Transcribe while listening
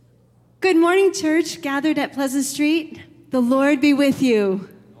Good morning, church, gathered at Pleasant Street. The Lord be with you.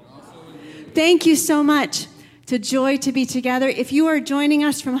 Thank you so much. It's a joy to be together. If you are joining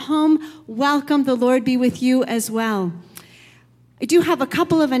us from home, welcome. The Lord be with you as well. I do have a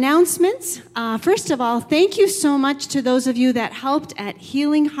couple of announcements. First of all, thank you so much to those of you that helped at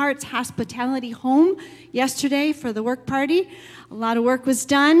Healing Hearts Hospitality Home yesterday for the work party. A lot of work was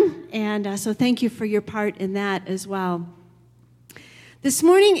done, and so thank you for your part in that as well. This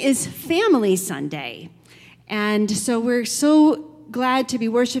morning is Family Sunday, and so we're so glad to be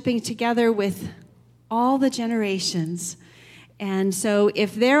worshiping together with all the generations. And so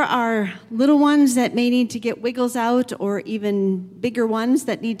if there are little ones that may need to get wiggles out, or even bigger ones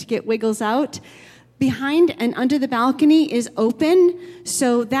that need to get wiggles out, behind and under the balcony is open,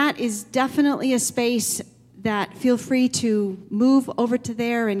 so that is definitely a space that feel free to move over to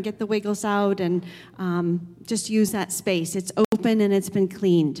there and get the wiggles out and just use that space. It's open and it's been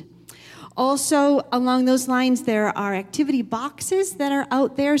cleaned. Also, along those lines, there are activity boxes that are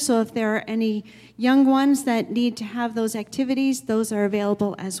out there, so if there are any young ones that need to have those activities, those are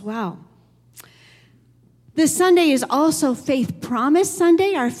available as well. This Sunday is also Faith Promise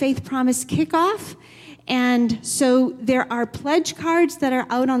Sunday, our Faith Promise kickoff. And so there are pledge cards that are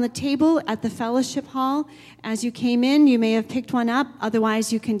out on the table at the fellowship hall. As you came in, you may have picked one up.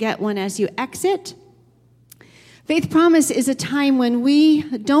 Otherwise, you can get one as you exit. Faith Promise is a time when we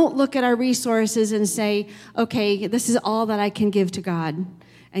don't look at our resources and say, okay, this is all that I can give to God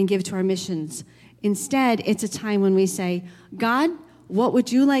and give to our missions. Instead, it's a time when we say, God, what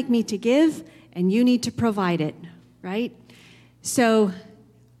would you like me to give? And you need to provide it, right? So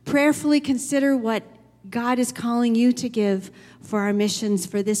prayerfully consider what God is calling you to give for our missions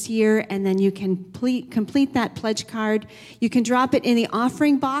for this year, and then you can complete that pledge card. You can drop it in the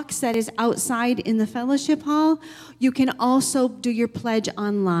offering box that is outside in the fellowship hall. You can also do your pledge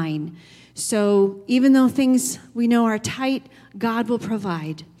online. So even though things we know are tight, God will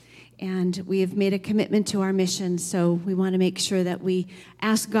provide. And we have made a commitment to our mission, so we want to make sure that we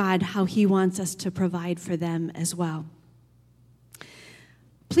ask God how He wants us to provide for them as well.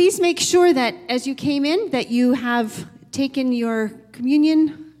 Please make sure that as you came in, that you have taken your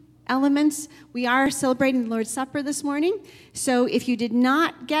communion elements. We are celebrating the Lord's Supper this morning. So if you did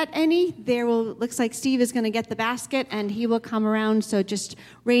not get any, looks like Steve is going to get the basket and he will come around. So just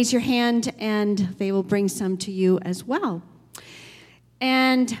raise your hand and they will bring some to you as well.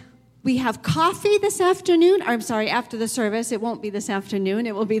 And we have coffee this afternoon. After the service. It won't be this afternoon.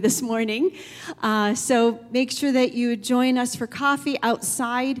 It will be this morning. So make sure that you join us for coffee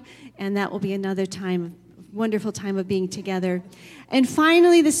outside, and that will be another wonderful time of being together. And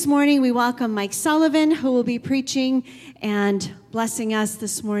finally, this morning, we welcome Mike Sullivan, who will be preaching and blessing us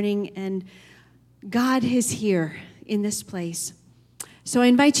this morning. And God is here in this place. So I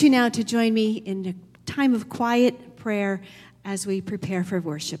invite you now to join me in a time of quiet prayer as we prepare for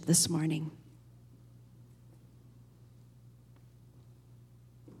worship this morning.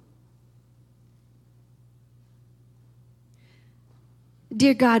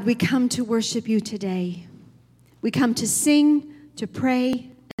 Dear God, we come to worship you today. We come to sing, to pray,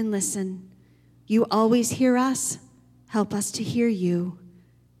 and listen. You always hear us. Help us to hear you.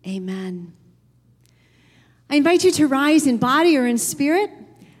 Amen. I invite you to rise in body or in spirit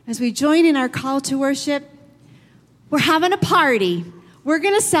as we join in our call to worship. We're having a party. We're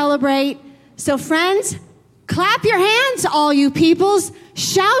going to celebrate. So friends, clap your hands, all you peoples.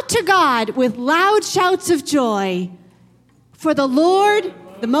 Shout to God with loud shouts of joy. For the Lord,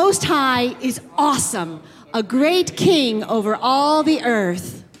 the Most High, is awesome, a great king over all the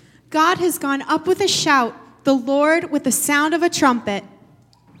earth. God has gone up with a shout, the Lord with the sound of a trumpet.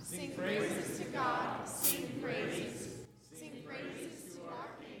 Sing praises to God, sing praises. Sing praises to our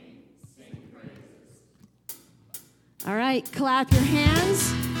King, sing praises. All right, clap your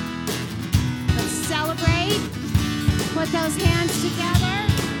hands. Let's celebrate. Put those hands together.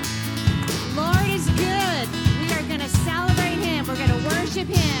 Lord is good. We are going to celebrate Him. We're going to worship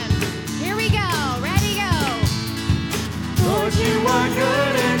Him. Here we go. Ready, go. Lord, you are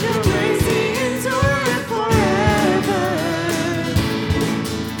good and your mercy endureth forever.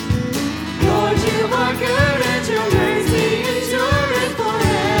 Lord, you are good and your mercy endureth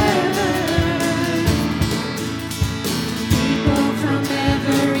forever. People from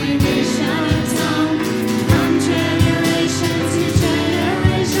every nation and tongue, from generation to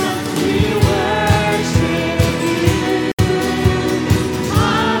generation, we worship you.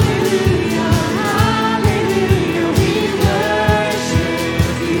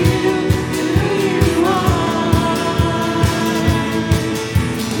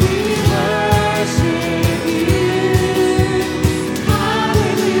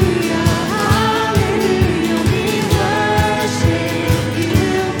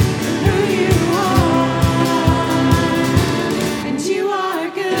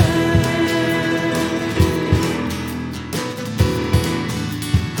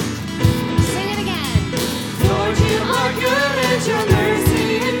 From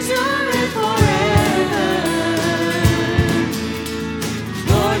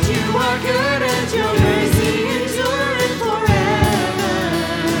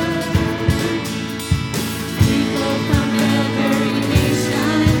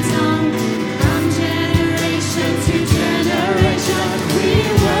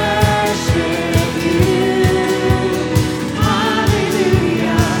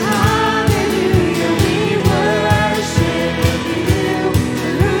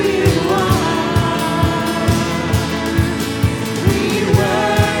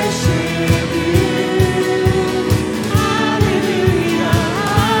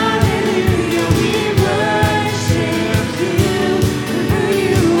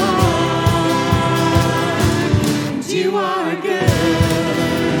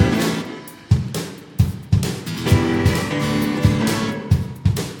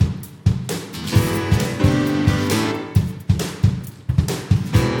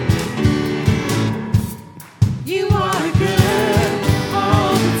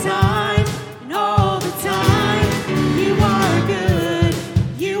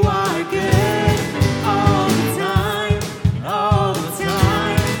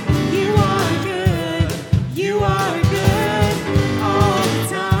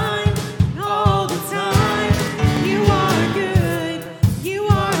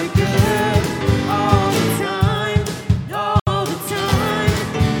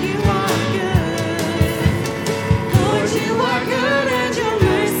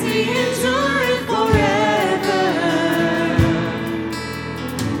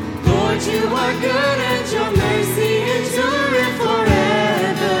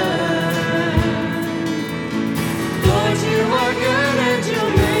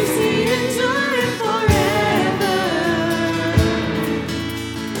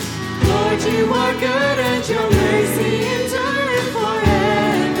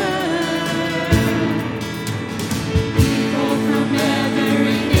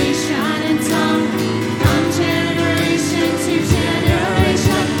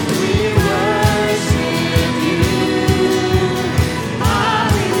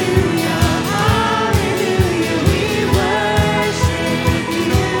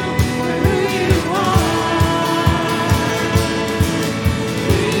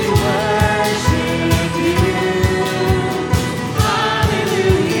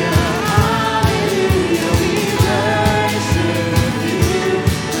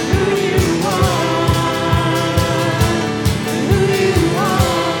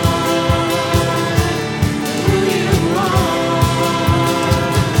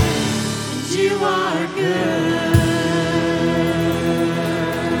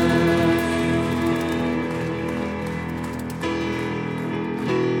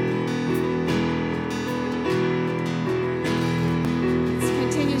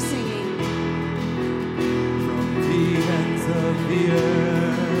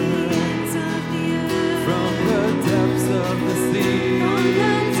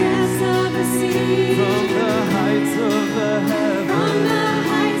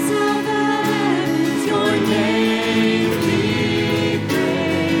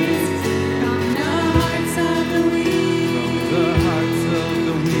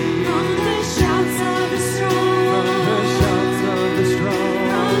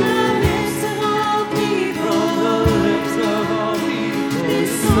the lips of all people.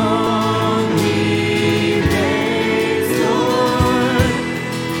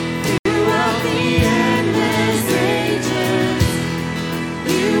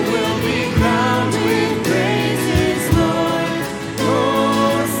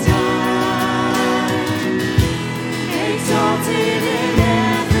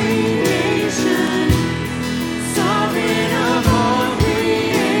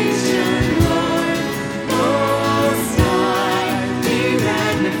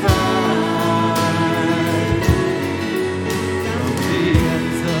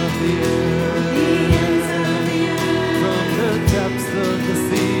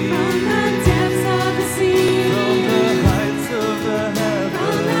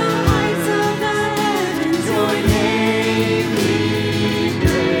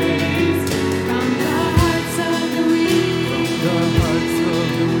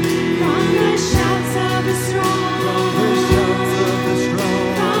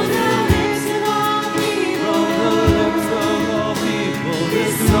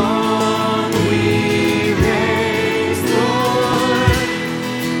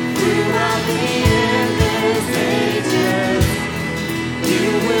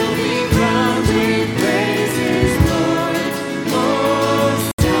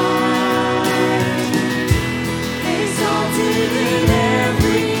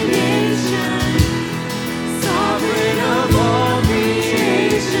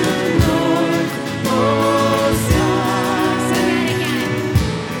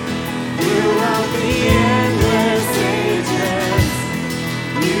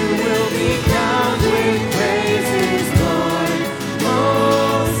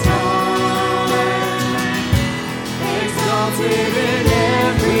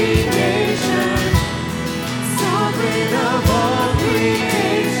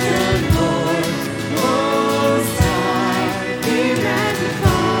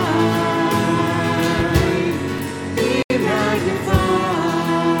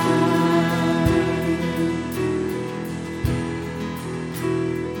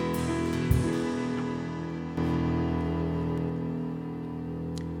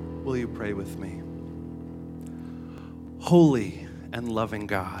 with me. Holy and loving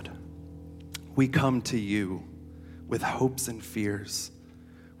God, we come to you with hopes and fears,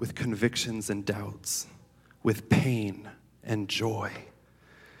 with convictions and doubts, with pain and joy.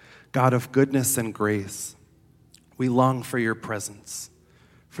 God of goodness and grace, we long for your presence,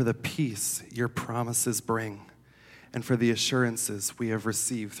 for the peace your promises bring, and for the assurances we have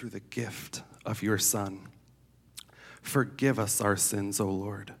received through the gift of your Son. Forgive us our sins, O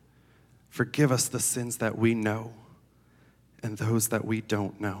Lord. Forgive us the sins that we know and those that we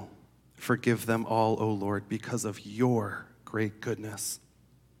don't know. Forgive them all, O Lord, because of your great goodness.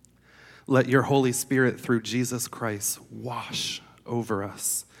 Let your Holy Spirit, through Jesus Christ, wash over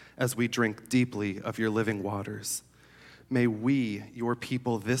us as we drink deeply of your living waters. May we, your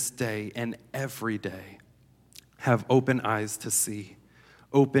people, this day and every day, have open eyes to see,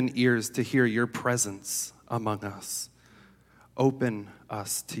 open ears to hear your presence among us. Open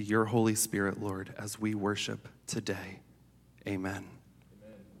us to your Holy Spirit, Lord, as we worship today. Amen.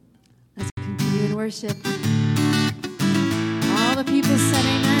 Let's continue in worship. All the people said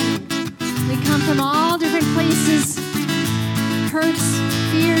amen. We come from all different places, hurts,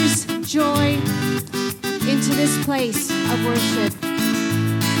 fears, joy, into this place of worship.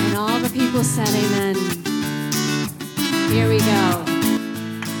 And all the people said amen. Here we go.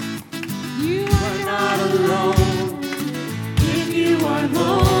 You are not alone. If you are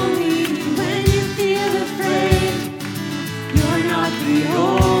lonely, when you feel afraid, you're not the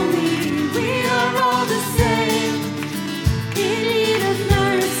only. We are all the same, in need of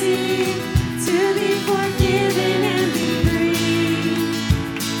mercy, to be forgiven and be free.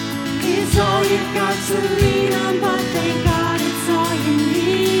 It's all you've got to lean on, but thank God it's all you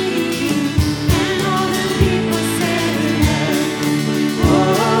need. And all the people said amen. Oh,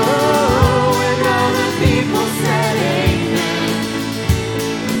 and all the people said amen.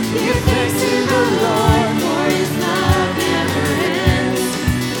 Give thanks to the Lord, for his love never ends.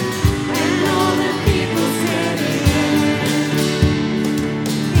 And all the people said amen.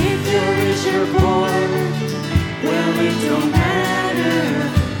 If you're rich or poor, well, it don't matter.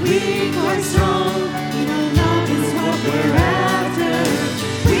 Weak or strong, you know, love is what we're after.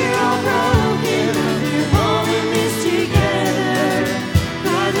 We're all broken, but we're all in this together.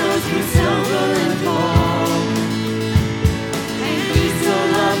 God knows we stumble and fall, and we still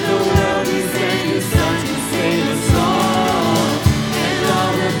love the world. He sent his son to save us all. And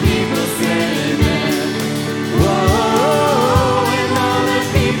all the people said amen. Whoa, and all the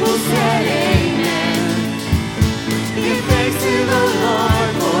people said amen. Give thanks to the Lord,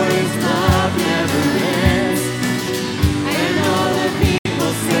 for his love never ends. And all the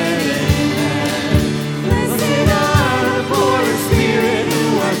people said amen. Blessed are the poor in spirit, who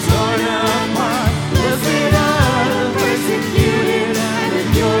are torn apart. Blessed are the persecuted and the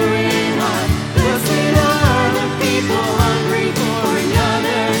pure in heart. Blessed are the people hungry for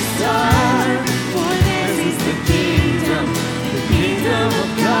another star. For theirs is the kingdom of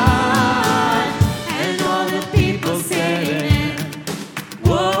God. And all the people said amen.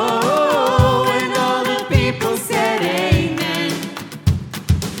 Whoa, and all the people said amen.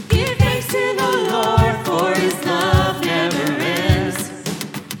 Give thanks to the Lord, for his love never ends.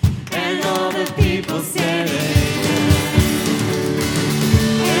 And all the people said amen.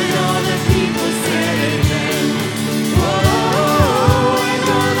 And all the people said amen. Whoa, and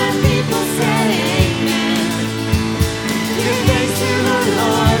all the people said amen. Give thanks to the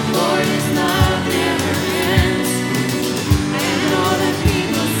Lord, for his love never ends. And all the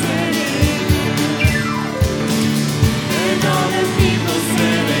people said amen. And all the people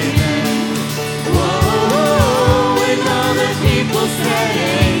said amen. Whoa, and all the people said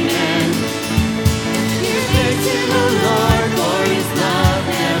amen. Give thanks to the Lord, for his love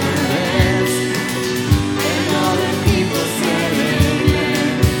never ends. And all the people said amen.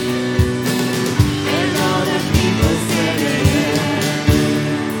 And all the people said amen.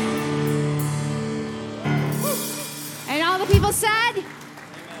 And all the people said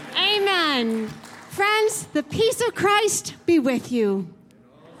amen. Friends, the peace of Christ be with you.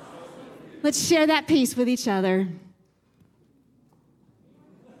 Let's share that peace with each other.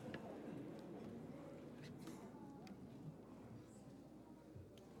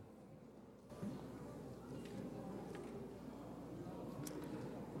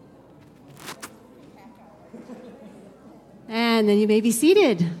 And then you may be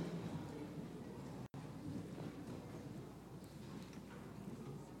seated.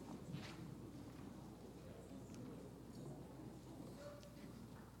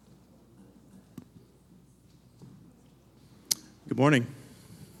 Good morning.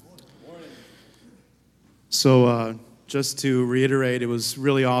 So Just to reiterate, it was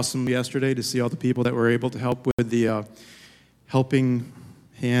really awesome yesterday to see all the people that were able to help with the Helping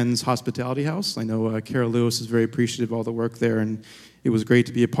Hands Hospitality House. I know Kara Lewis is very appreciative of all the work there, and it was great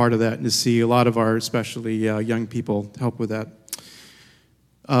to be a part of that and to see a lot of our, especially young people, help with that.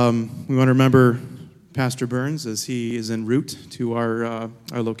 We want to remember Pastor Burns as he is en route to our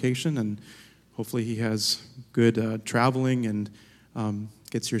location, and hopefully he has good traveling and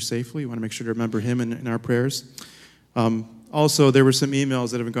gets here safely. We want to make sure to remember him in our prayers. Also, there were some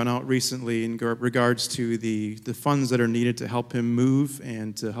emails that have gone out recently in regards to the funds that are needed to help him move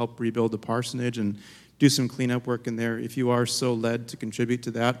and to help rebuild the parsonage and do some cleanup work in there. If you are so led to contribute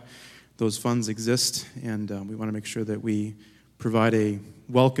to that, those funds exist, and we want to make sure that we provide a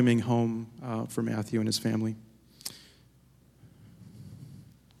welcoming home for Matthew and his family.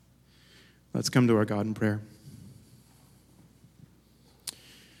 Let's come to our God in prayer.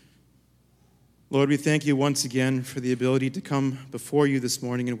 Lord, we thank you once again for the ability to come before you this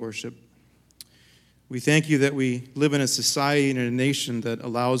morning and worship. We thank you that we live in a society and in a nation that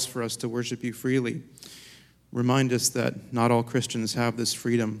allows for us to worship you freely. Remind us that not all Christians have this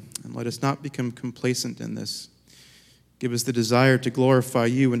freedom, and let us not become complacent in this. Give us the desire to glorify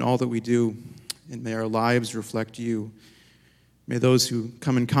you in all that we do, and may our lives reflect you. May those who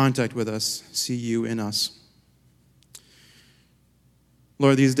come in contact with us see you in us.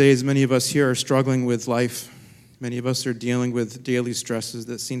 Lord, these days, many of us here are struggling with life. Many of us are dealing with daily stresses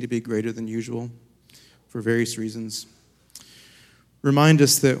that seem to be greater than usual for various reasons. Remind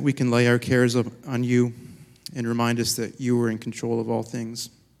us that we can lay our cares on you, and remind us that you are in control of all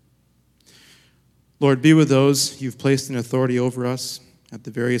things. Lord, be with those you've placed in authority over us at the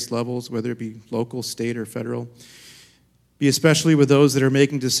various levels, whether it be local, state, or federal. Be especially with those that are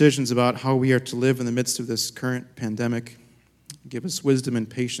making decisions about how we are to live in the midst of this current pandemic. Give us wisdom and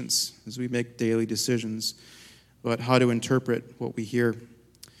patience as we make daily decisions about how to interpret what we hear.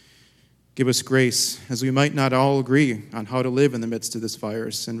 Give us grace as we might not all agree on how to live in the midst of this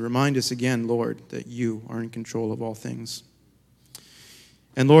virus. And remind us again, Lord, that you are in control of all things.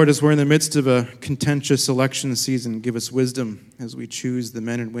 And Lord, as we're in the midst of a contentious election season, give us wisdom as we choose the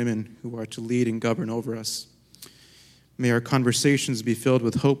men and women who are to lead and govern over us. May our conversations be filled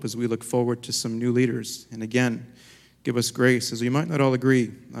with hope as we look forward to some new leaders. And again, give us grace as we might not all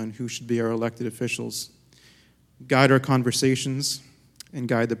agree on who should be our elected officials. Guide our conversations and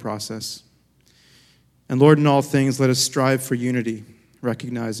guide the process. And Lord, in all things, let us strive for unity,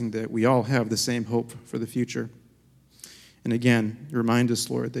 recognizing that we all have the same hope for the future. And again, remind us,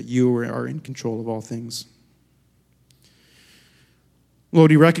 Lord, that you are in control of all things. Lord,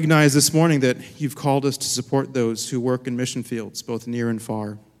 we recognize this morning that you've called us to support those who work in mission fields, both near and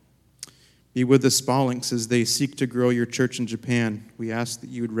far. Be with the Spauldings as they seek to grow your church in Japan. We ask that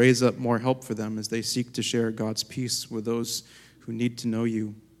you would raise up more help for them as they seek to share God's peace with those who need to know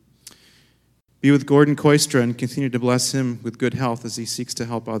you. Be with Gordon Koistra and continue to bless him with good health as he seeks to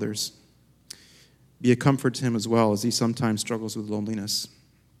help others. Be a comfort to him as well as he sometimes struggles with loneliness.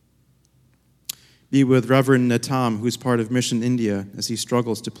 Be with Reverend Natam, who's part of Mission India, as he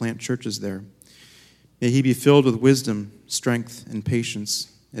struggles to plant churches there. May he be filled with wisdom, strength, and patience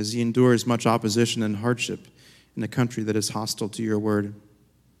as he endures much opposition and hardship in a country that is hostile to your word.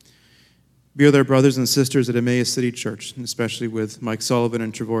 Be with our brothers and sisters at Emmaus City Church, and especially with Mike Sullivan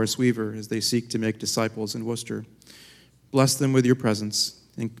and Trevoris Weaver as they seek to make disciples in Worcester. Bless them with your presence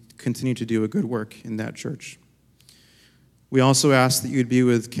and continue to do a good work in that church. We also ask that you'd be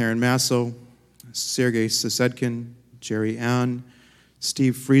with Karen Masso, Sergei Sasedkin, Jerry Ann,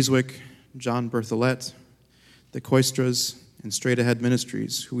 Steve Frieswick, John Berthollet, the Koistras, and Straight Ahead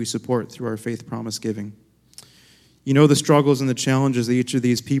Ministries, who we support through our Faith Promise giving. You know the struggles and the challenges that each of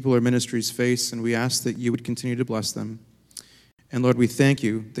these people or ministries face, and we ask that you would continue to bless them. And Lord, we thank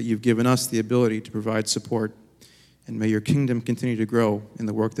you that you've given us the ability to provide support, and may your kingdom continue to grow in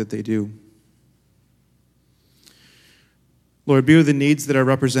the work that they do. Lord, be with the needs that are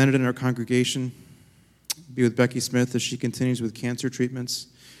represented in our congregation. Be with Becky Smith as she continues with cancer treatments.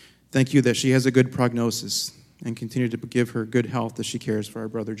 Thank you that she has a good prognosis, and continue to give her good health as she cares for our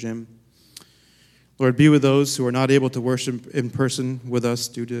brother Jim. Lord, be with those who are not able to worship in person with us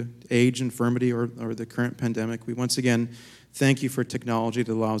due to age, infirmity, or the current pandemic. We once again thank you for technology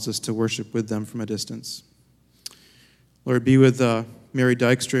that allows us to worship with them from a distance. Lord, be with Mary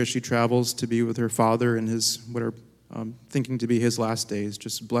Dykstra as she travels to be with her father and what are thinking to be his last days.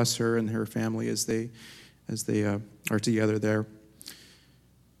 Just bless her and her family as they are together there.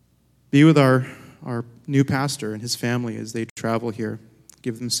 Be with our new pastor and his family as they travel here.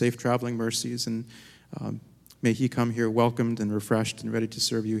 Give them safe traveling mercies, and may he come here welcomed and refreshed and ready to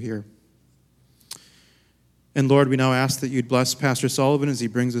serve you here. And Lord, we now ask that you'd bless Pastor Sullivan as he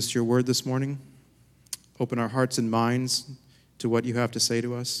brings us your word this morning. Open our hearts and minds to what you have to say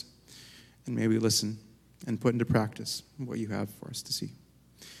to us, and may we listen and put into practice what you have for us to see.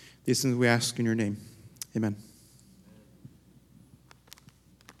 These things we ask in your name. Amen.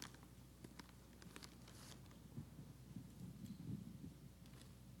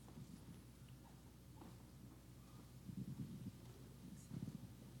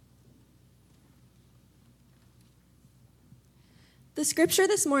 The scripture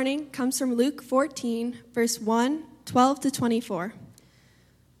this morning comes from Luke 14, verse 1, 12 to 24.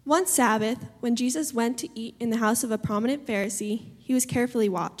 One Sabbath, when Jesus went to eat in the house of a prominent Pharisee, he was carefully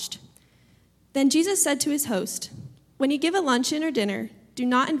watched. Then Jesus said to his host, "When you give a luncheon or dinner, do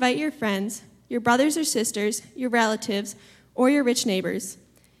not invite your friends, your brothers or sisters, your relatives, or your rich neighbors.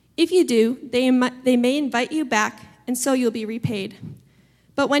 If you do, they may invite you back, and so you'll be repaid.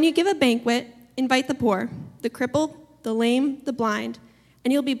 But when you give a banquet, invite the poor, the crippled, the lame, the blind,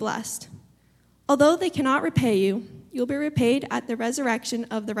 and you'll be blessed. Although they cannot repay you, you'll be repaid at the resurrection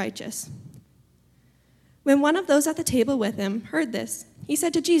of the righteous." When one of those at the table with him heard this, he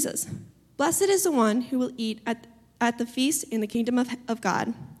said to Jesus, "Blessed is the one who will eat at the feast in the kingdom of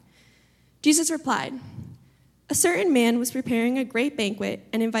God." Jesus replied, "A certain man was preparing a great banquet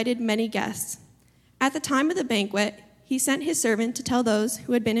and invited many guests. At the time of the banquet, he sent his servant to tell those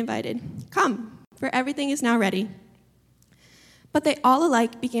who had been invited, 'Come, for everything is now ready.' But they all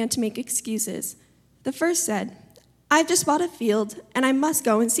alike began to make excuses. The first said, 'I've just bought a field, and I must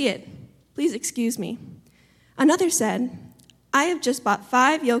go and see it. Please excuse me.' Another said, 'I have just bought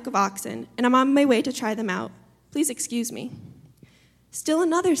 5 yoke of oxen, and I'm on my way to try them out. Please excuse me.' Still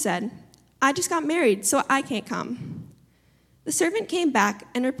another said, 'I just got married, so I can't come.' The servant came back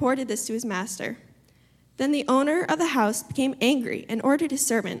and reported this to his master. Then the owner of the house became angry and ordered his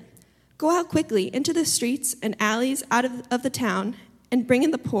servant, 'Go out quickly into the streets and alleys out of the town and bring in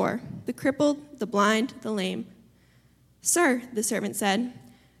the poor, the crippled, the blind, the lame.' 'Sir,' the servant said,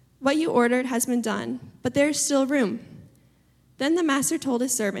 'what you ordered has been done, but there is still room.' Then the master told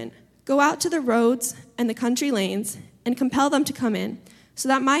his servant, 'Go out to the roads and the country lanes and compel them to come in, so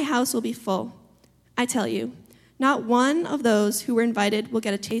that my house will be full. I tell you, not one of those who were invited will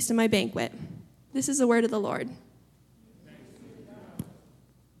get a taste of my banquet.'" This is the word of the Lord.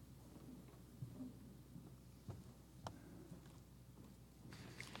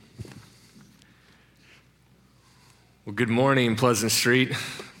 Well, good morning, Pleasant Street.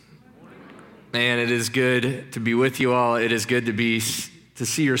 Man, it is good to be with you all. It is good to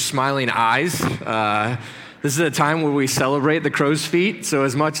see your smiling eyes. This is a time where we celebrate the crow's feet. So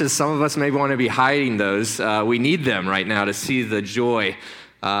as much as some of us may want to be hiding those, we need them right now to see the joy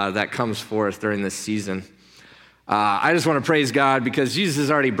that comes forth during this season. I just want to praise God because Jesus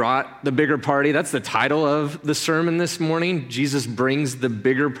has already brought the bigger party. That's the title of the sermon this morning. Jesus brings the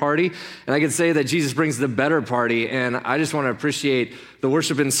bigger party. And I can say that Jesus brings the better party. And I just want to appreciate the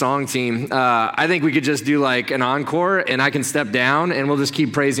worship and song team. I think we could just do like an encore and I can step down and we'll just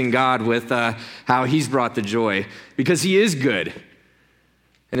keep praising God with how he's brought the joy because he is good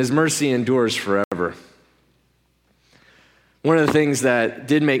and his mercy endures forever. One of the things that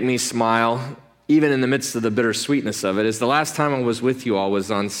did make me smile, even in the midst of the bittersweetness of it, is the last time I was with you all was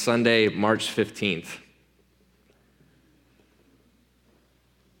on Sunday, March 15th.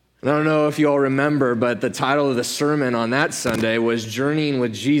 And I don't know if you all remember, but the title of the sermon on that Sunday was Journeying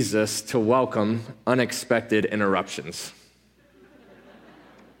with Jesus to Welcome Unexpected Interruptions.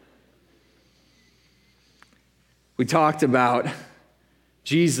 We talked about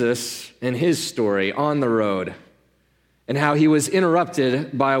Jesus and his story on the road, and how he was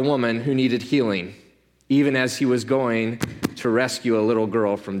interrupted by a woman who needed healing, even as he was going to rescue a little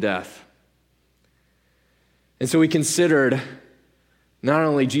girl from death. And so we considered not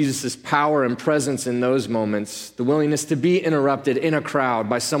only Jesus' power and presence in those moments, the willingness to be interrupted in a crowd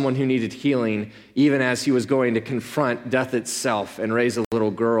by someone who needed healing, even as he was going to confront death itself and raise a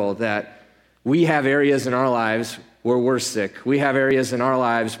little girl, that we have areas in our lives where we're sick. We have areas in our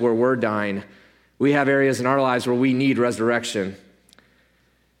lives where we're dying. We have areas in our lives where we need resurrection.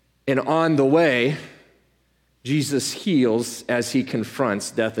 And on the way, Jesus heals as he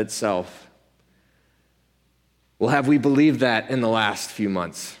confronts death itself. Well, have we believed that in the last few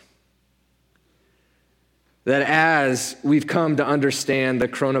months? That as we've come to understand the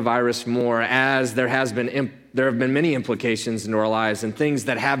coronavirus more, as there have been many implications into our lives and things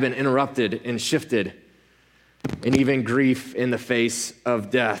that have been interrupted and shifted, and even grief in the face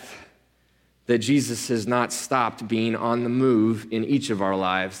of death, that Jesus has not stopped being on the move in each of our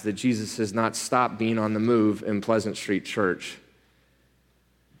lives, that Jesus has not stopped being on the move in Pleasant Street Church.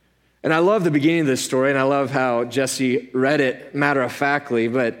 And I love the beginning of this story, and I love how Jesse read it matter-of-factly,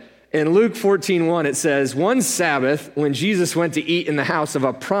 but in Luke 14:1, it says, one Sabbath, when Jesus went to eat in the house of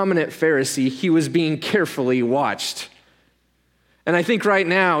a prominent Pharisee, he was being carefully watched. And I think right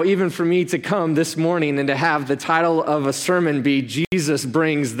now, even for me to come this morning and to have the title of a sermon be Jesus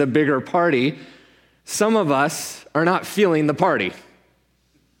Brings the Bigger Party, some of us are not feeling the party.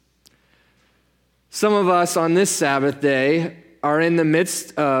 Some of us on this Sabbath day are in the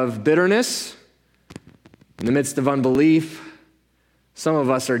midst of bitterness, in the midst of unbelief. Some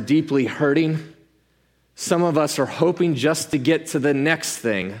of us are deeply hurting. Some of us are hoping just to get to the next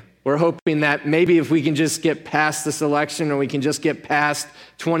thing. We're hoping that maybe if we can just get past this election or we can just get past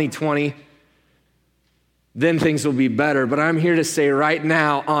 2020, then things will be better. But I'm here to say right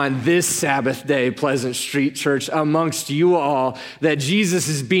now on this Sabbath day, Pleasant Street Church, amongst you all, that Jesus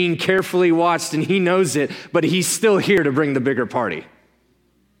is being carefully watched and he knows it, but he's still here to bring the bigger party.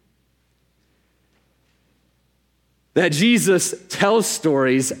 That Jesus tells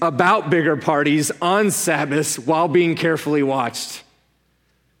stories about bigger parties on Sabbaths while being carefully watched.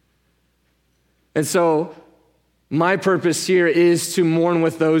 And so my purpose here is to mourn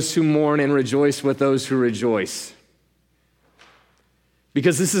with those who mourn and rejoice with those who rejoice.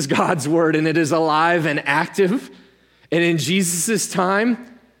 Because this is God's word and it is alive and active. And in Jesus'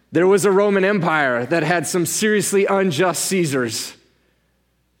 time, there was a Roman Empire that had some seriously unjust Caesars.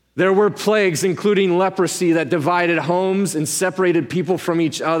 There were plagues, including leprosy, that divided homes and separated people from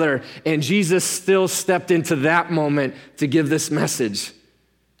each other. And Jesus still stepped into that moment to give this message.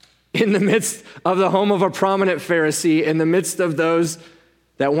 In the midst of the home of a prominent Pharisee, in the midst of those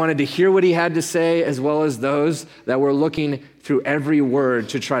that wanted to hear what he had to say, as well as those that were looking through every word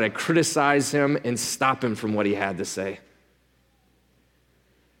to try to criticize him and stop him from what he had to say.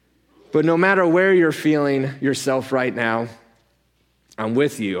 But no matter where you're feeling yourself right now, I'm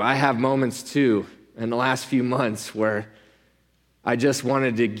with you. I have moments too in the last few months where I just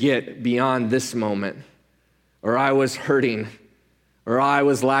wanted to get beyond this moment, or I was hurting, or I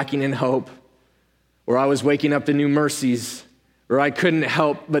was lacking in hope, or I was waking up to new mercies, or I couldn't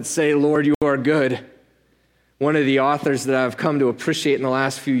help but say, Lord, you are good. One of the authors that I've come to appreciate in the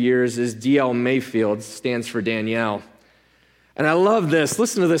last few years is D.L. Mayfield, stands for Danielle. And I love this.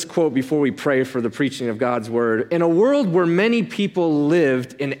 Listen to this quote before we pray for the preaching of God's word. In a world where many people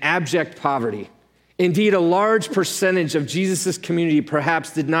lived in abject poverty, indeed, a large percentage of Jesus' community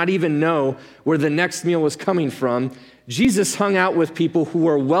perhaps did not even know where the next meal was coming from, Jesus hung out with people who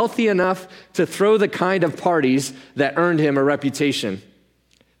were wealthy enough to throw the kind of parties that earned him a reputation.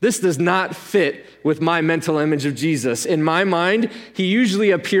 This does not fit with my mental image of Jesus. In my mind, he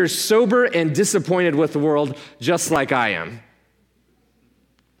usually appears sober and disappointed with the world, just like I am.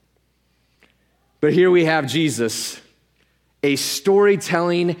 But here we have Jesus, a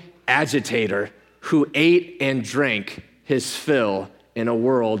storytelling agitator who ate and drank his fill in a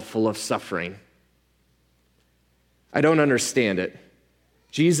world full of suffering. I don't understand it.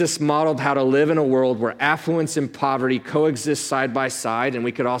 Jesus modeled how to live in a world where affluence and poverty coexist side by side, and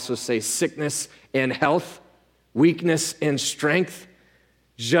we could also say sickness and health, weakness and strength,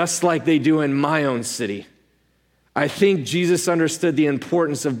 just like they do in my own city. I think Jesus understood the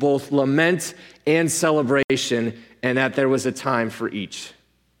importance of both lament and celebration, and that there was a time for each.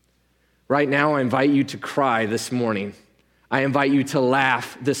 Right now, I invite you to cry this morning. I invite you to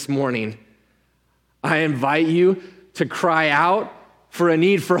laugh this morning. I invite you to cry out for a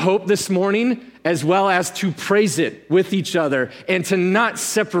need for hope this morning, as well as to praise it with each other and to not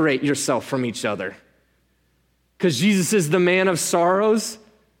separate yourself from each other. Because Jesus is the man of sorrows,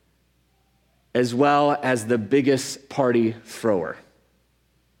 as well as the biggest party thrower.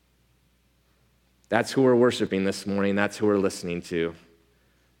 That's who we're worshiping this morning. That's who we're listening to.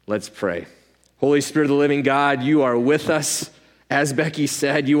 Let's pray. Holy Spirit of the living God, you are with us. As Becky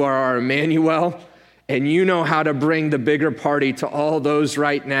said, you are our Emmanuel, and you know how to bring the bigger party to all those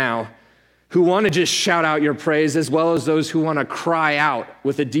right now who want to just shout out your praise, as well as those who want to cry out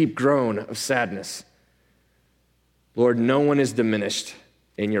with a deep groan of sadness. Lord, no one is diminished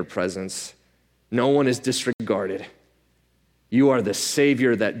in your presence. No one is disregarded. You are the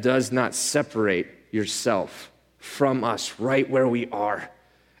Savior that does not separate yourself from us right where we are.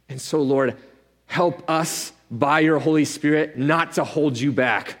 And so, Lord, help us by your Holy Spirit not to hold you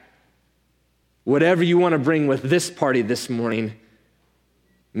back. Whatever you want to bring with this party this morning,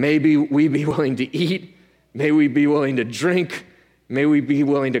 maybe we be willing to eat, may we be willing to drink, may we be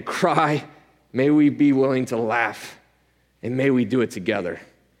willing to cry, may we be willing to laugh, and may we do it together.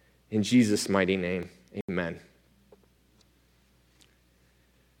 In Jesus' mighty name, amen.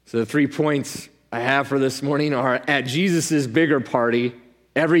 So the 3 points I have for this morning are: at Jesus' bigger party,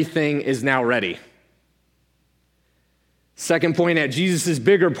 everything is now ready. Second point, at Jesus'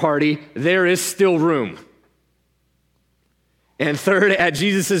 bigger party, there is still room. And third, at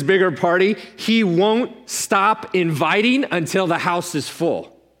Jesus' bigger party, he won't stop inviting until the house is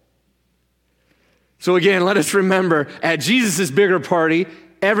full. So again, let us remember, at Jesus' bigger party,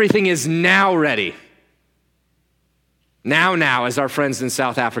 everything is now ready. Now, as our friends in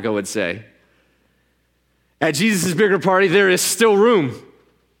South Africa would say. At Jesus' bigger party, there is still room.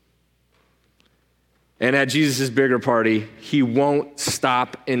 And at Jesus' bigger party, he won't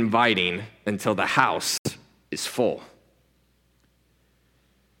stop inviting until the house is full.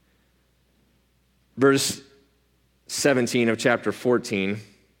 Verse 17 of chapter 14,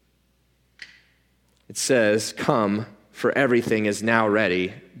 it says, "Come, for everything is now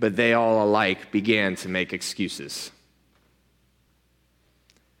ready," but they all alike began to make excuses.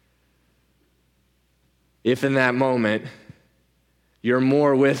 If in that moment you're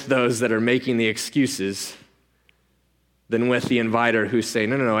more with those that are making the excuses than with the inviter who's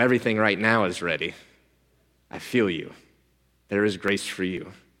saying, no, everything right now is ready. I feel you. There is grace for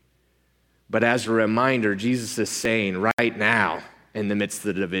you. But as a reminder, Jesus is saying right now in the midst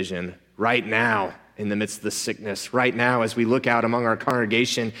of the division, right now in the midst of the sickness, right now as we look out among our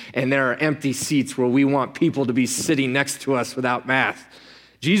congregation and there are empty seats where we want people to be sitting next to us without masks,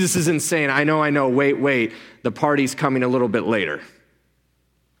 Jesus isn't saying, I know, wait, the party's coming a little bit later.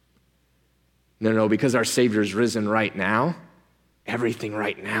 No, because our Savior's risen right now, everything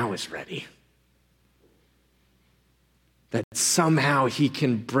right now is ready. That somehow he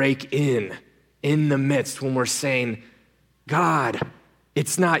can break in the midst when we're saying, God,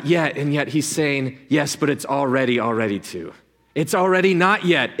 it's not yet, and yet he's saying, yes, but it's already too. It's already not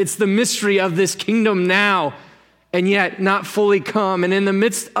yet. It's the mystery of this kingdom now, and yet not fully come. And in the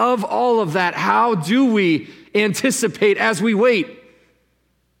midst of all of that, how do we anticipate as we wait?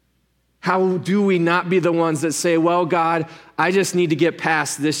 How do we not be the ones that say, well, God, I just need to get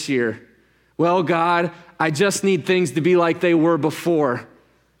past this year. Well, God, I just need things to be like they were before.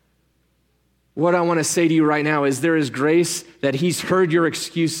 What I want to say to you right now is there is grace that he's heard your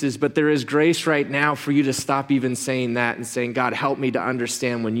excuses, but there is grace right now for you to stop even saying that and saying, God, help me to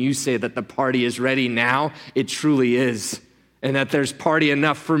understand when you say that the party is ready now, it truly is. And that there's party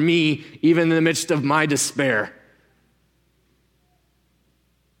enough for me, even in the midst of my despair.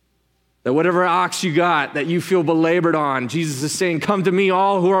 That whatever ox you got that you feel belabored on, Jesus is saying, come to me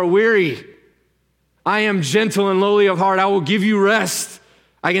all who are weary. I am gentle and lowly of heart. I will give you rest.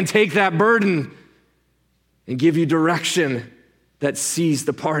 I can take that burden and give you direction that sees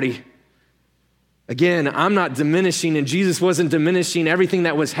the party. Again, I'm not diminishing, and Jesus wasn't diminishing everything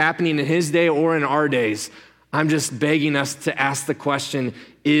that was happening in his day or in our days. I'm just begging us to ask the question,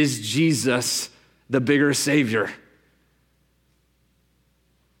 is Jesus the bigger Savior?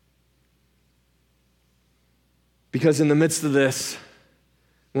 Because in the midst of this,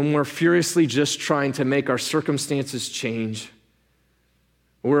 when we're furiously just trying to make our circumstances change,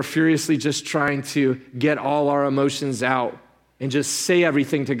 we're furiously just trying to get all our emotions out and just say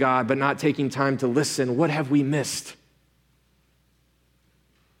everything to God, but not taking time to listen, what have we missed?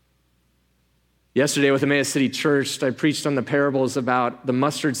 Yesterday with Emmaus City Church, I preached on the parables about the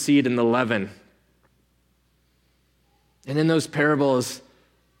mustard seed and the leaven. And in those parables,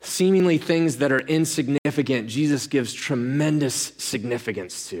 seemingly things that are insignificant, Jesus gives tremendous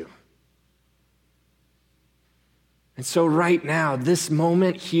significance to. And so right now, this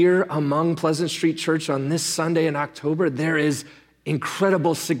moment here among Pleasant Street Church on this Sunday in October, there is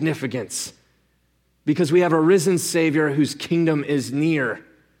incredible significance because we have a risen Savior whose kingdom is near.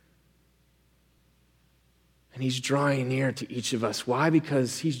 And he's drawing near to each of us. Why?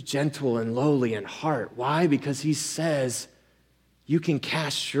 Because he's gentle and lowly in heart. Why? Because he says, you can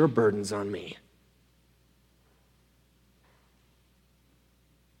cast your burdens on me.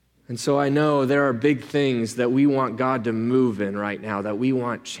 And so I know there are big things that we want God to move in right now, that we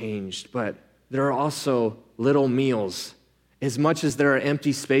want changed, but there are also little meals. As much as there are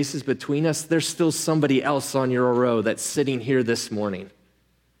empty spaces between us, there's still somebody else on your row that's sitting here this morning.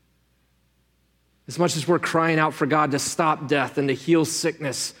 As much as we're crying out for God to stop death and to heal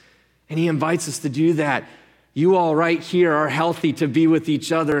sickness, and he invites us to do that, you all right here are healthy to be with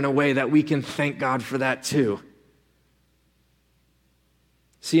each other in a way that we can thank God for that too.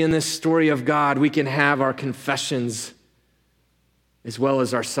 See, in this story of God, we can have our confessions as well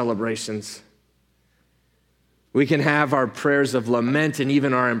as our celebrations. We can have our prayers of lament and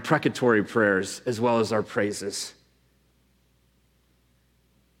even our imprecatory prayers as well as our praises.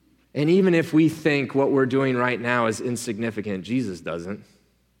 And even if we think what we're doing right now is insignificant, Jesus doesn't.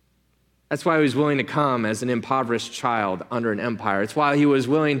 That's why he was willing to come as an impoverished child under an empire. It's why he was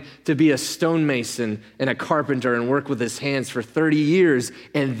willing to be a stonemason and a carpenter and work with his hands for 30 years,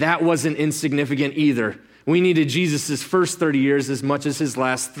 and that wasn't insignificant either. We needed Jesus' first 30 years as much as his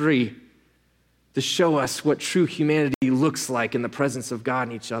last 3 to show us what true humanity looks like in the presence of God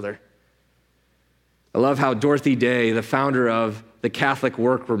and each other. I love how Dorothy Day, the founder of the Catholic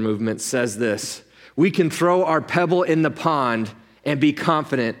Worker Movement, says this: "We can throw our pebble in the pond and be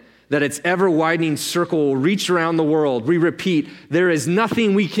confident that its ever-widening circle will reach around the world. We repeat, there is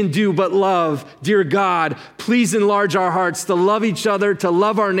nothing we can do but love. Dear God, please enlarge our hearts to love each other, to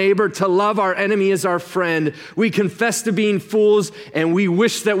love our neighbor, to love our enemy as our friend. We confess to being fools, and we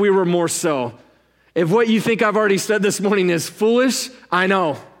wish that we were more so." If what you think I've already said this morning is foolish, I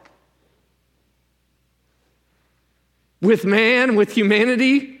know. With man, with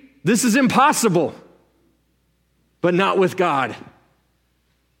humanity, this is impossible, but not with God.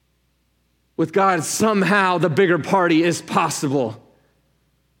 With God, somehow the bigger party is possible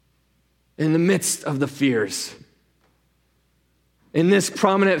in the midst of the fears. In this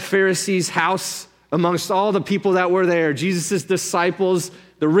prominent Pharisee's house, amongst all the people that were there, Jesus' disciples,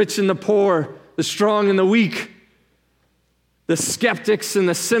 the rich and the poor, the strong and the weak, the skeptics and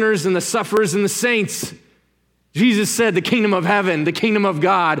the sinners and the sufferers and the saints, Jesus said the kingdom of heaven, the kingdom of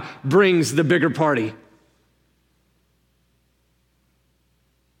God brings the bigger party.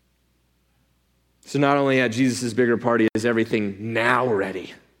 So not only at Jesus' bigger party is everything now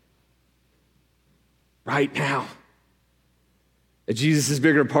ready, right now. At Jesus'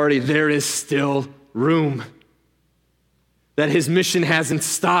 bigger party, there is still room. That his mission hasn't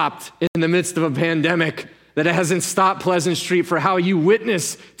stopped in the midst of a pandemic, that it hasn't stopped Pleasant Street for how you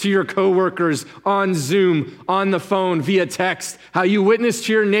witness to your coworkers on Zoom, on the phone, via text, how you witness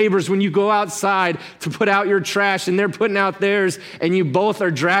to your neighbors when you go outside to put out your trash and they're putting out theirs and you both are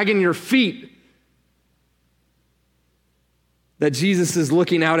dragging your feet. That Jesus is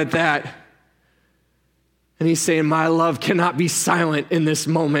looking out at that and he's saying, my love cannot be silent in this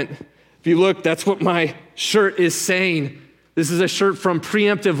moment. If you look, that's what my shirt is saying. This is a shirt from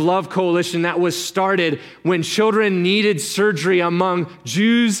Preemptive Love Coalition that was started when children needed surgery among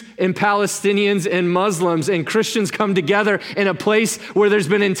Jews and Palestinians and Muslims, and Christians come together in a place where there's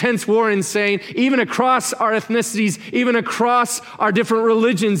been intense war and saying, even across our ethnicities, even across our different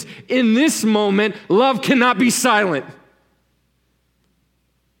religions, in this moment, love cannot be silent.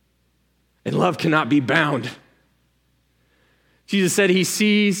 And love cannot be bound. Jesus said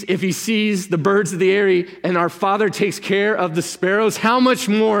if he sees the birds of the air and our Father takes care of the sparrows, how much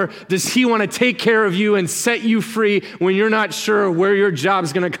more does he want to take care of you and set you free when you're not sure where your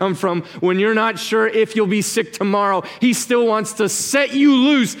job's going to come from, when you're not sure if you'll be sick tomorrow? He still wants to set you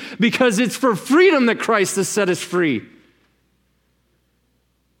loose because it's for freedom that Christ has set us free.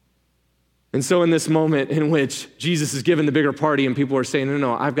 And so in this moment in which Jesus is given the bigger party and people are saying,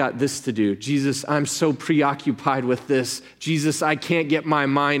 no, I've got this to do. Jesus, I'm so preoccupied with this. Jesus, I can't get my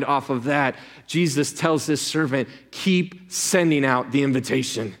mind off of that. Jesus tells his servant, keep sending out the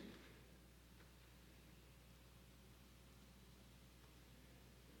invitation.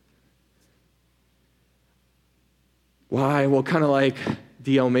 Why? Well, kind of like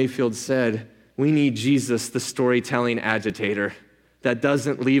D.L. Mayfield said, we need Jesus, the storytelling agitator, that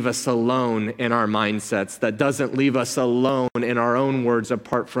doesn't leave us alone in our mindsets, that doesn't leave us alone in our own words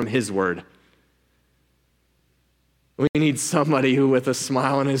apart from his word. We need somebody who with a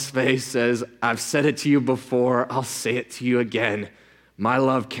smile on his face says, I've said it to you before, I'll say it to you again. My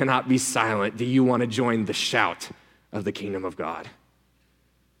love cannot be silent. Do you want to join the shout of the kingdom of God?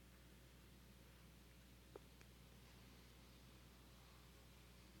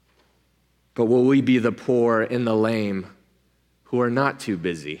 But will we be the poor and the lame who are not too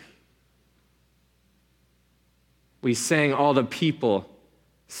busy? We sang, all the people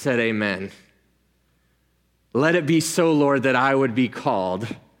said amen. Let it be so, Lord, that I would be called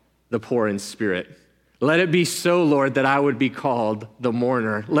the poor in spirit. Let it be so, Lord, that I would be called the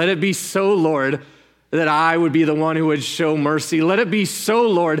mourner. Let it be so, Lord, that I would be the one who would show mercy. Let it be so,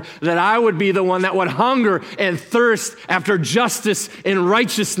 Lord, that I would be the one that would hunger and thirst after justice and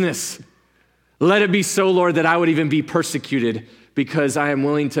righteousness. Let it be so, Lord, that I would even be persecuted because I am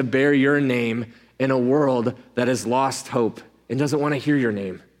willing to bear your name in a world that has lost hope and doesn't want to hear your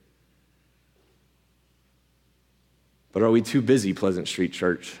name. But are we too busy, Pleasant Street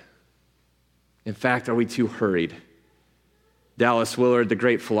Church? In fact, are we too hurried? Dallas Willard, the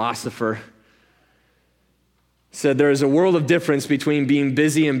great philosopher, said there is a world of difference between being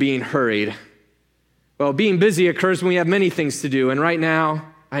busy and being hurried. Well, being busy occurs when we have many things to do, and right now,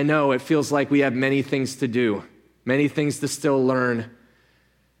 I know it feels like we have many things to do, many things to still learn.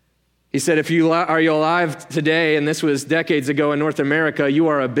 He said, are you alive today, and this was decades ago in North America, you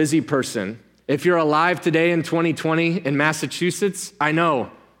are a busy person. If you're alive today in 2020 in Massachusetts, I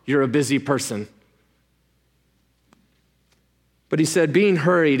know you're a busy person. But he said, being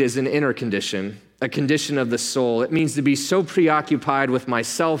hurried is an inner condition, a condition of the soul. It means to be so preoccupied with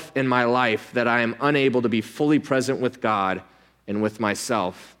myself and my life that I am unable to be fully present with God and with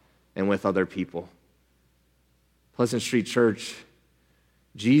myself and with other people. Pleasant Street Church,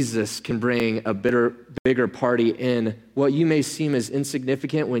 Jesus can bring a bigger party in what you may seem as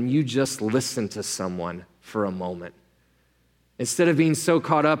insignificant when you just listen to someone for a moment. Instead of being so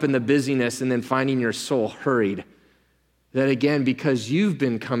caught up in the busyness and then finding your soul hurried, that again, because you've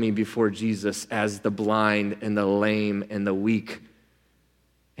been coming before Jesus as the blind and the lame and the weak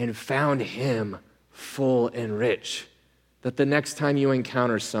and found him full and rich, that the next time you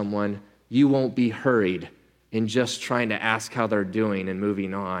encounter someone, you won't be hurried in just trying to ask how they're doing and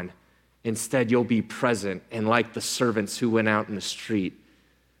moving on. Instead, you'll be present, and like the servants who went out in the street,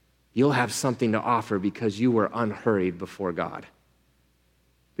 you'll have something to offer because you were unhurried before God.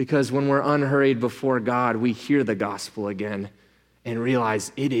 Because when we're unhurried before God, we hear the gospel again and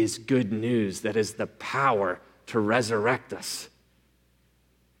realize it is good news that is the power to resurrect us.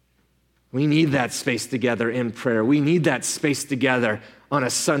 We need that space together in prayer. We need that space together on a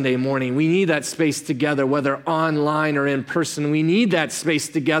Sunday morning. We need that space together, whether online or in person. We need that space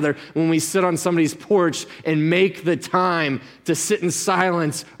together when we sit on somebody's porch and make the time to sit in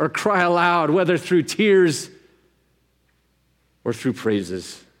silence or cry aloud, whether through tears or through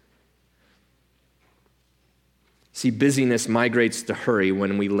praises. See, busyness migrates to hurry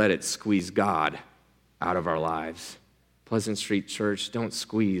when we let it squeeze God out of our lives. Pleasant Street Church, don't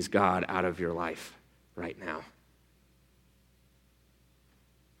squeeze God out of your life right now.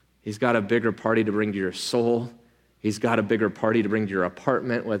 He's got a bigger party to bring to your soul. He's got a bigger party to bring to your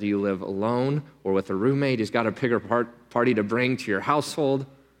apartment, whether you live alone or with a roommate. He's got a bigger party to bring to your household.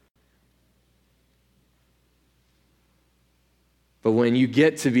 But when you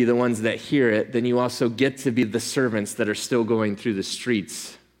get to be the ones that hear it, then you also get to be the servants that are still going through the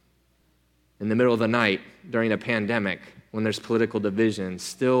streets in the middle of the night during a pandemic when there's political division,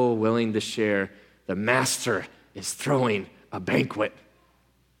 still willing to share the master is throwing a banquet.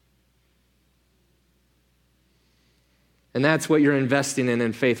 And that's what you're investing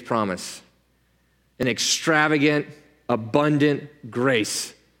in Faith Promise. An extravagant, abundant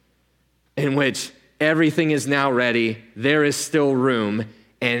grace in which everything is now ready, there is still room,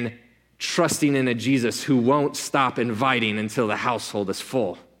 and trusting in a Jesus who won't stop inviting until the household is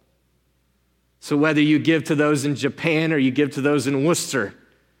full. So whether you give to those in Japan or you give to those in Worcester,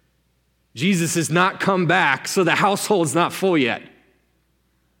 Jesus has not come back, so the household's not full yet.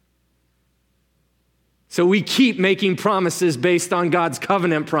 So we keep making promises based on God's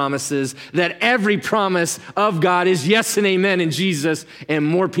covenant promises, that every promise of God is yes and amen in Jesus, and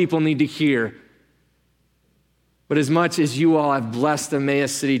more people need to hear. But as much as you all have blessed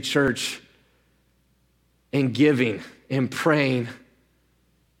Emmaus City Church in giving and praying,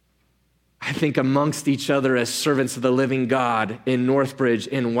 I think amongst each other as servants of the living God in Northbridge,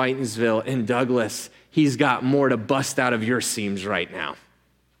 in Whitensville, in Douglas, he's got more to bust out of your seams right now.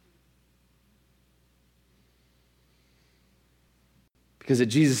 Because at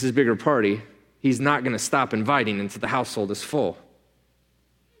Jesus' bigger party, he's not going to stop inviting until the household is full.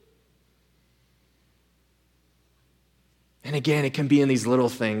 And again, it can be in these little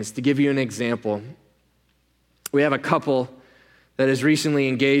things. To give you an example, we have a couple that has recently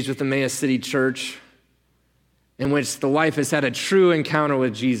engaged with the Emmaus City Church in which the wife has had a true encounter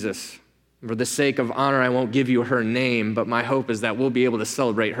with Jesus. For the sake of honor, I won't give you her name, but my hope is that we'll be able to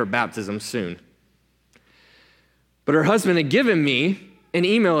celebrate her baptism soon. But her husband had given me an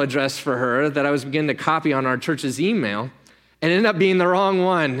email address for her that I was beginning to copy on our church's email, and it ended up being the wrong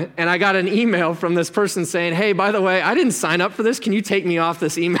one. And I got an email from this person saying, hey, by the way, I didn't sign up for this. Can you take me off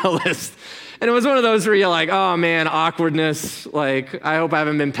this email list? And it was one of those where you're like, oh man, awkwardness. Like, I hope I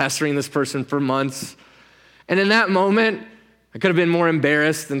haven't been pestering this person for months. And in that moment, I could have been more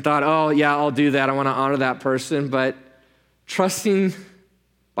embarrassed and thought, oh yeah, I'll do that. I want to honor that person. But trusting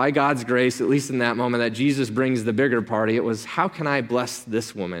by God's grace, at least in that moment, that Jesus brings the bigger party, it was, how can I bless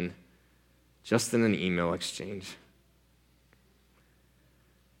this woman just in an email exchange?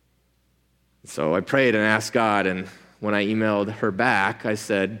 So I prayed and asked God, and when I emailed her back, I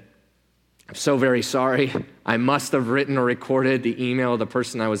said, I'm so very sorry. I must have written or recorded the email of the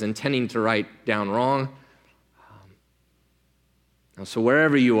person I was intending to write down wrong. So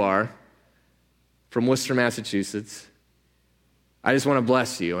wherever you are, from Worcester, Massachusetts, I just want to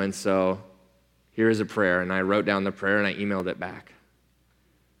bless you. And so here is a prayer. And I wrote down the prayer and I emailed it back.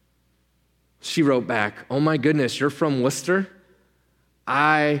 She wrote back, "Oh my goodness, you're from Worcester?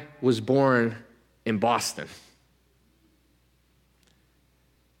 I was born in Boston."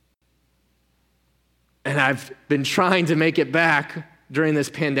 And I've been trying to make it back during this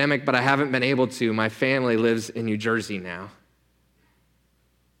pandemic, but I haven't been able to. My family lives in New Jersey now.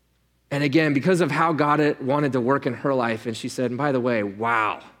 And again, because of how God wanted to work in her life, and she said, and by the way,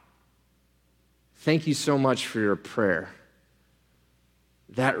 wow, thank you so much for your prayer.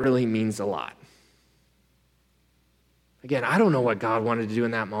 That really means a lot. Again, I don't know what God wanted to do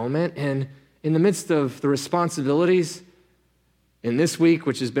in that moment. And in the midst of the responsibilities in this week,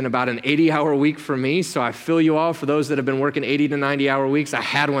 which has been about an 80-hour week for me, so I feel you all for those that have been working 80 to 90-hour weeks. I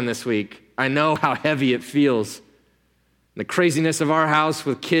had one this week. I know how heavy it feels. The craziness of our house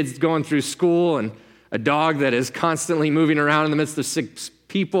with kids going through school and a dog that is constantly moving around in the midst of sick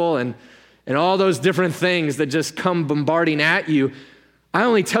people and all those different things that just come bombarding at you. I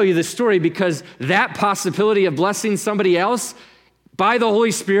only tell you this story because that possibility of blessing somebody else by the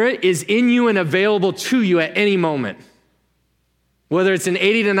Holy Spirit is in you and available to you at any moment. Whether it's an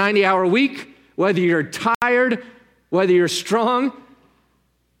 80 to 90-hour week, whether you're tired, whether you're strong,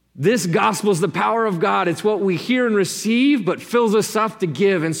 this gospel is the power of God. It's what we hear and receive, but fills us up to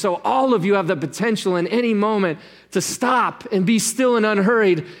give. And so all of you have the potential in any moment to stop and be still and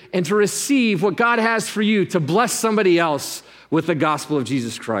unhurried and to receive what God has for you, to bless somebody else with the gospel of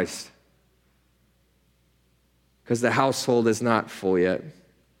Jesus Christ. Because the household is not full yet.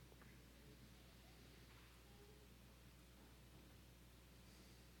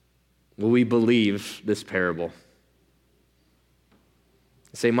 Will we believe this parable?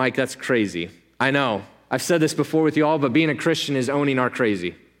 Say, Mike, that's crazy. I know. I've said this before with you all, but being a Christian is owning our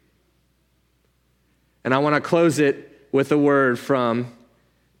crazy. And I want to close it with a word from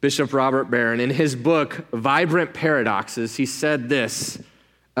Bishop Robert Barron. In his book, Vibrant Paradoxes, he said this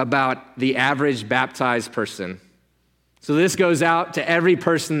about the average baptized person. So this goes out to every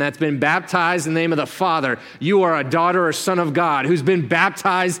person that's been baptized in the name of the Father. You are a daughter or son of God who's been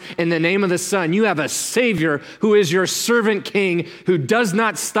baptized in the name of the Son. You have a Savior who is your servant king, who does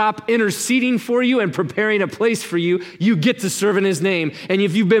not stop interceding for you and preparing a place for you. You get to serve in his name. And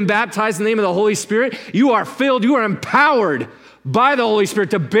if you've been baptized in the name of the Holy Spirit, you are filled, you are empowered by the Holy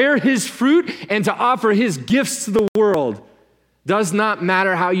Spirit to bear his fruit and to offer his gifts to the world. Does not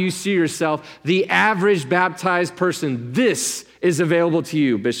matter how you see yourself. The average baptized person, this is available to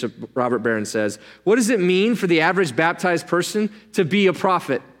you, Bishop Robert Barron says. What does it mean for the average baptized person to be a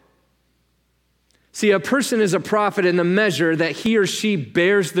prophet? See, a person is a prophet in the measure that he or she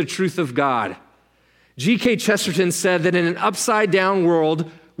bears the truth of God. G.K. Chesterton said that in an upside-down world,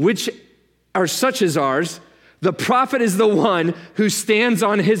 which are such as ours, the prophet is the one who stands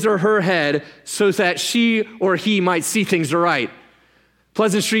on his or her head so that she or he might see things right.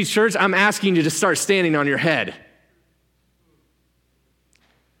 Pleasant Street Church, I'm asking you to start standing on your head.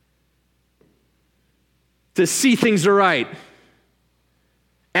 To see things right.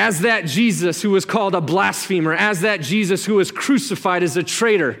 As that Jesus who was called a blasphemer, as that Jesus who was crucified as a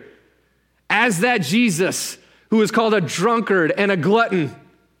traitor, as that Jesus who was called a drunkard and a glutton.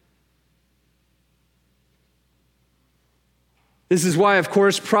 This is why, of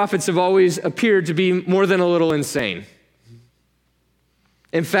course, prophets have always appeared to be more than a little insane.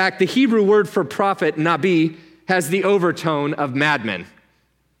 In fact, the Hebrew word for prophet, nabi, has the overtone of madman.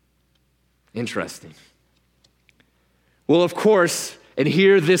 Interesting. Well, of course, and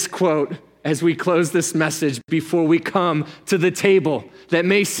hear this quote as we close this message before we come to the table that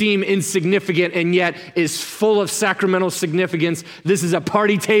may seem insignificant and yet is full of sacramental significance. This is a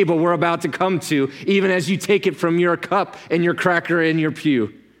party table we're about to come to, even as you take it from your cup and your cracker in your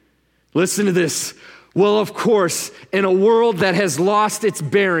pew. Listen to this. Well, of course, in a world that has lost its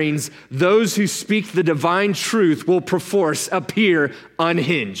bearings, those who speak the divine truth will perforce appear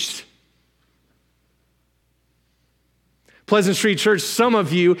unhinged. Pleasant Street Church, some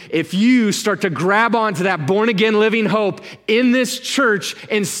of you, if you start to grab onto that born-again living hope in this church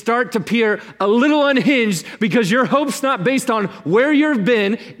and start to appear a little unhinged because your hope's not based on where you've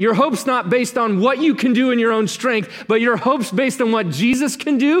been, your hope's not based on what you can do in your own strength, but your hope's based on what Jesus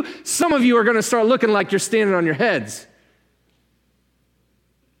can do, some of you are going to start looking like you're standing on your heads.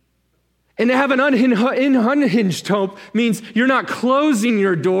 And to have an unhinged hope means you're not closing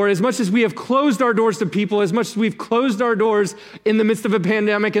your door as much as we have closed our doors to people, as much as we've closed our doors in the midst of a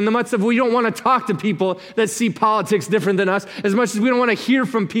pandemic, in the midst of we don't want to talk to people that see politics different than us, as much as we don't want to hear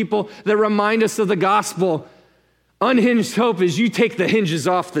from people that remind us of the gospel. Unhinged hope is you take the hinges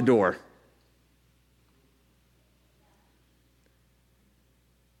off the door.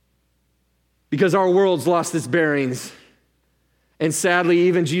 Because our world's lost its bearings. And sadly,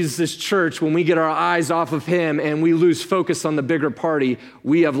 even Jesus' church, when we get our eyes off of him and we lose focus on the bigger party,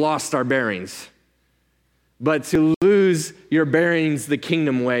 we have lost our bearings. But to lose your bearings the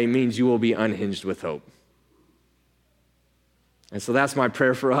kingdom way means you will be unhinged with hope. And so that's my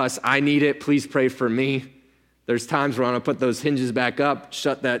prayer for us. I need it. Please pray for me. There's times where I'm going to put those hinges back up,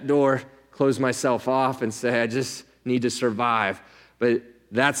 shut that door, close myself off, and say, I just need to survive. But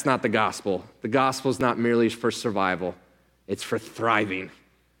that's not the gospel. The gospel is not merely for survival. It's for thriving.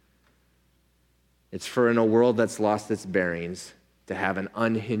 It's for, in a world that's lost its bearings, to have an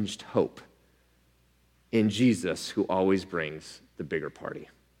unhinged hope in Jesus, who always brings the bigger party.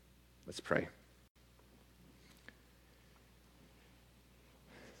 Let's pray.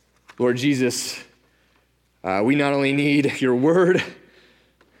 Lord Jesus, we not only need your word,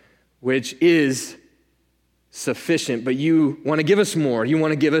 which is sufficient, but you want to give us more. You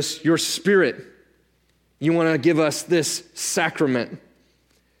want to give us your spirit. You want to give us this sacrament.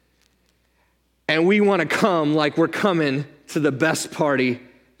 And we want to come like we're coming to the best party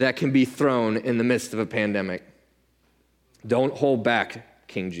that can be thrown in the midst of a pandemic. Don't hold back,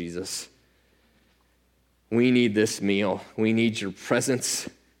 King Jesus. We need this meal. We need your presence.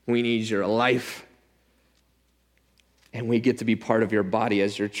 We need your life. And we get to be part of your body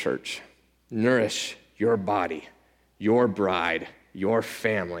as your church. Nourish your body, your bride, your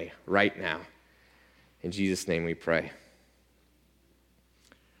family right now. In Jesus' name we pray.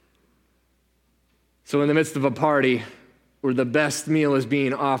 So in the midst of a party where the best meal is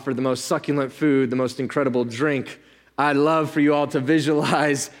being offered, the most succulent food, the most incredible drink, I'd love for you all to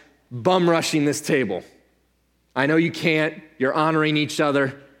visualize bum rushing this table. I know you can't. You're honoring each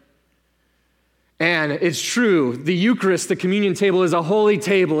other. And it's true, the Eucharist, the communion table, is a holy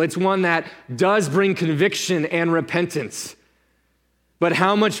table. It's one that does bring conviction and repentance. But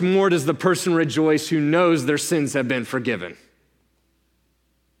how much more does the person rejoice who knows their sins have been forgiven?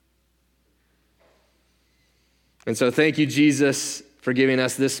 And so thank you, Jesus, for giving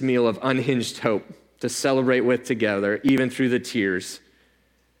us this meal of unhinged hope to celebrate with together, even through the tears,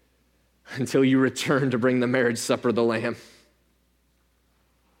 until you return to bring the marriage supper of the Lamb.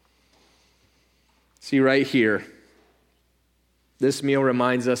 See, right here, this meal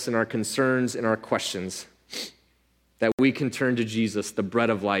reminds us in our concerns and our questions that we can turn to Jesus, the bread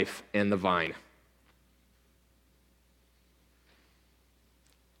of life and the vine.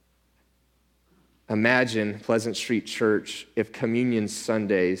 Imagine, Pleasant Street Church, if Communion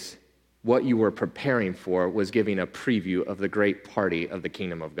Sundays, what you were preparing for was giving a preview of the great party of the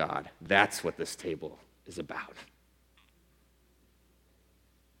kingdom of God. That's what this table is about.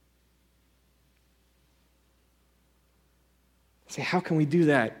 Say, how can we do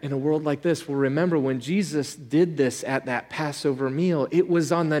that in a world like this? Well, remember when Jesus did this at that Passover meal, it was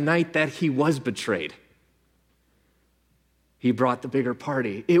on the night that he was betrayed. He brought the bigger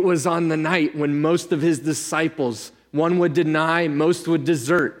party. It was on the night when most of his disciples, one would deny, most would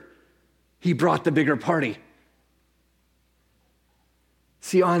desert. He brought the bigger party.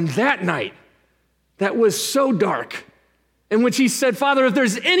 See, on that night, that was so dark, in which he said, Father, if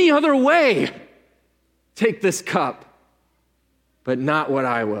there's any other way, take this cup. But not what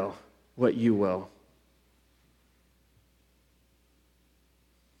I will, what you will.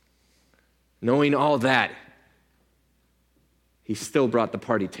 Knowing all that, he still brought the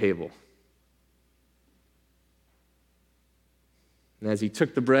party table. And as he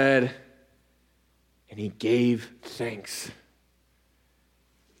took the bread and he gave thanks,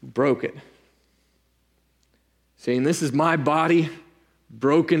 he broke it, saying, this is my body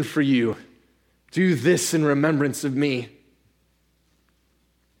broken for you. Do this in remembrance of me.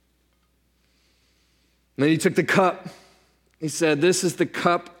 And then he took the cup. He said, this is the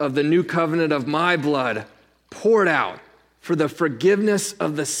cup of the new covenant of my blood, poured out for the forgiveness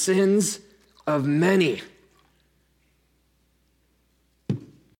of the sins of many.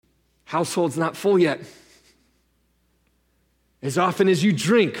 Household's not full yet. As often as you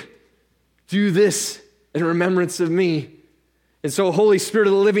drink, do this in remembrance of me. And so, Holy Spirit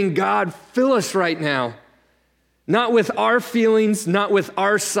of the living God, fill us right now. Not with our feelings, not with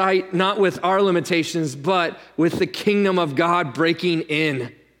our sight, not with our limitations, but with the kingdom of God breaking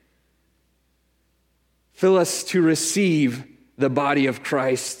in. Fill us to receive the body of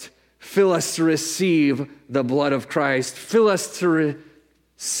Christ. Fill us to receive the blood of Christ. Fill us to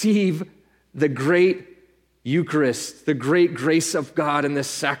receive the great Eucharist, the great grace of God in this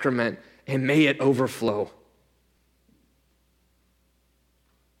sacrament, and may it overflow.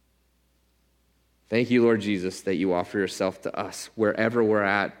 Thank you, Lord Jesus, that you offer yourself to us wherever we're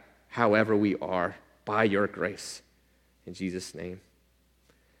at, however we are, by your grace. In Jesus' name.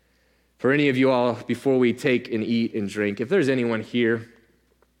 For any of you all, before we take and eat and drink, if there's anyone here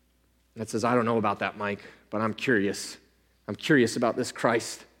that says, I don't know about that, Mike, but I'm curious. I'm curious about this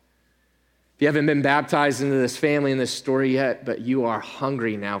Christ. If you haven't been baptized into this family and this story yet, but you are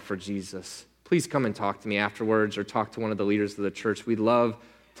hungry now for Jesus, please come and talk to me afterwards or talk to one of the leaders of the church. We'd love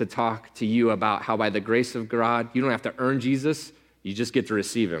to talk to you about how by the grace of God, you don't have to earn Jesus, you just get to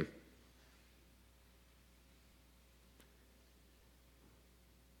receive him.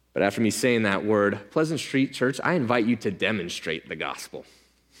 But after me saying that word, Pleasant Street Church, I invite you to demonstrate the gospel.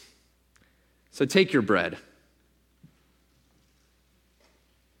 So take your bread.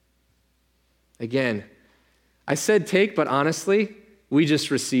 Again, I said take, but honestly, we just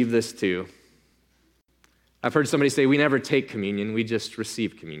receive this too. I've heard somebody say we never take communion, we just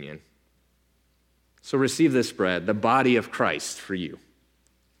receive communion. So receive this bread, the body of Christ for you.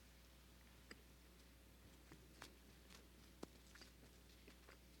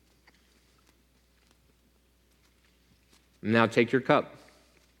 Now take your cup.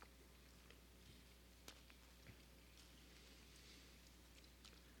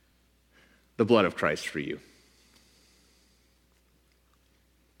 The blood of Christ for you.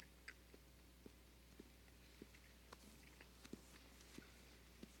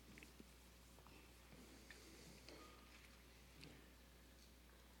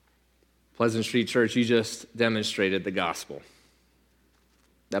 Pleasant Street Church, you just demonstrated the gospel.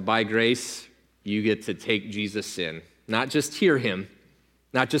 That by grace, you get to take Jesus in. Not just hear him,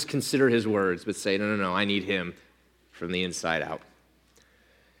 not just consider his words, but say, no, I need him from the inside out.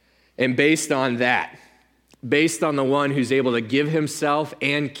 And based on that, based on the one who's able to give himself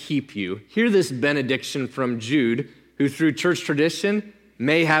and keep you, hear this benediction from Jude, who through church tradition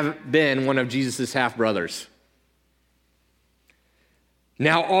may have been one of Jesus' half-brothers.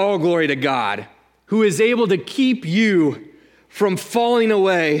 Now all glory to God, who is able to keep you from falling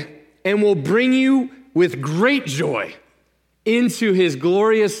away and will bring you with great joy into his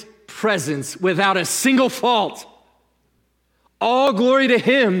glorious presence without a single fault. All glory to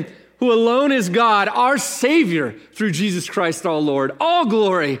him who alone is God, our Savior, through Jesus Christ our Lord. All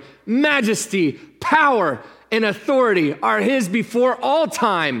glory, majesty, power, and authority are his before all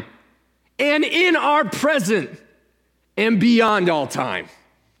time and in our present and beyond all time.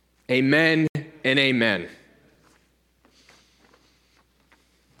 Amen and amen.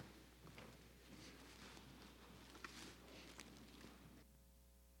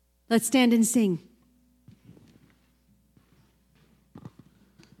 Let's stand and sing.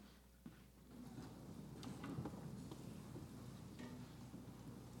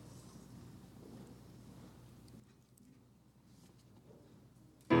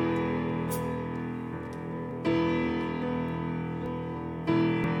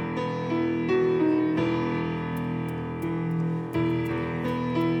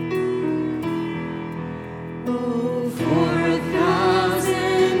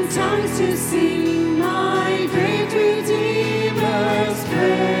 To sing my great Redeemer's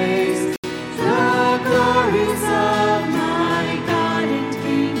praise, the glories of my God and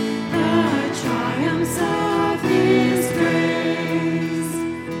King, the triumphs of his grace.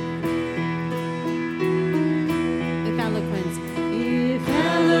 If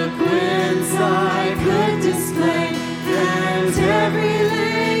eloquence I could display, and every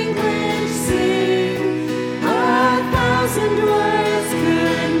language sing, 1,000 words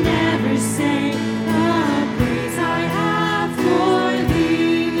could never say the praise I have for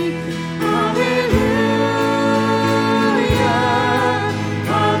thee. Hallelujah,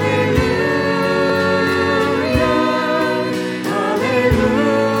 hallelujah, hallelujah.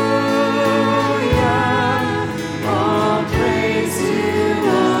 All praise to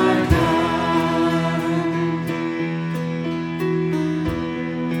our God.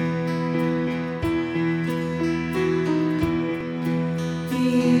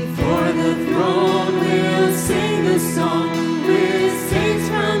 Before the throne we'll sing the song with saints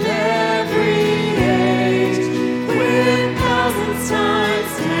from every age. With thousands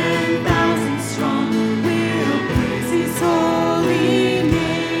times 10,000 strong, we'll praise his holy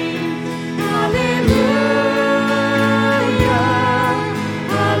name. Hallelujah,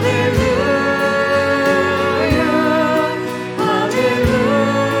 hallelujah, hallelujah.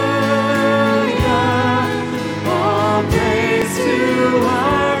 All praise to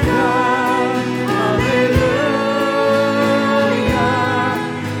our God.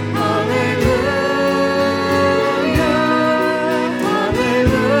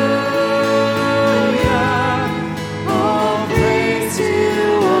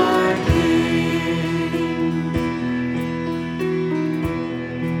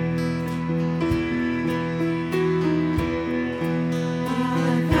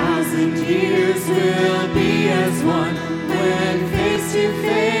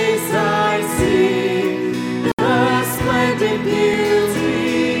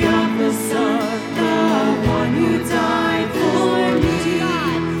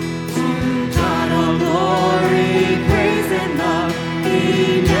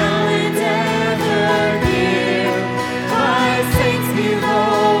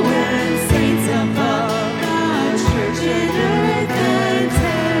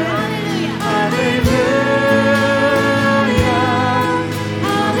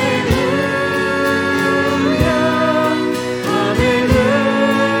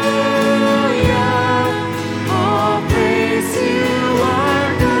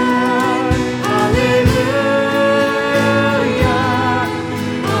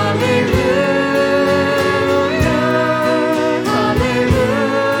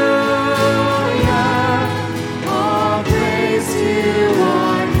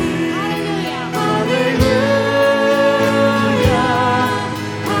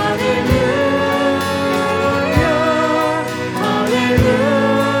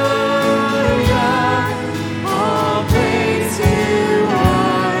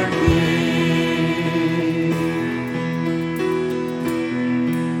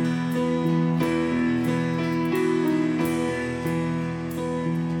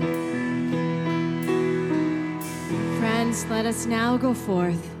 Let us now go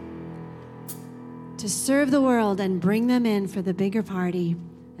forth to serve the world and bring them in for the bigger party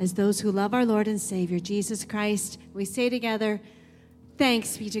as those who love our Lord and Savior, Jesus Christ. We say together,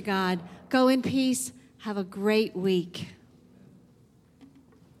 thanks be to God. Go in peace. Have a great week.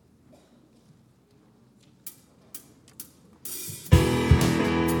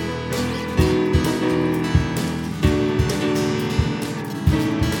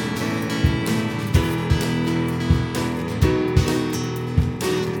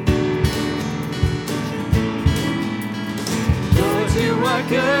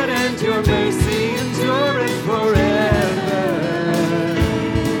 Good and your mercy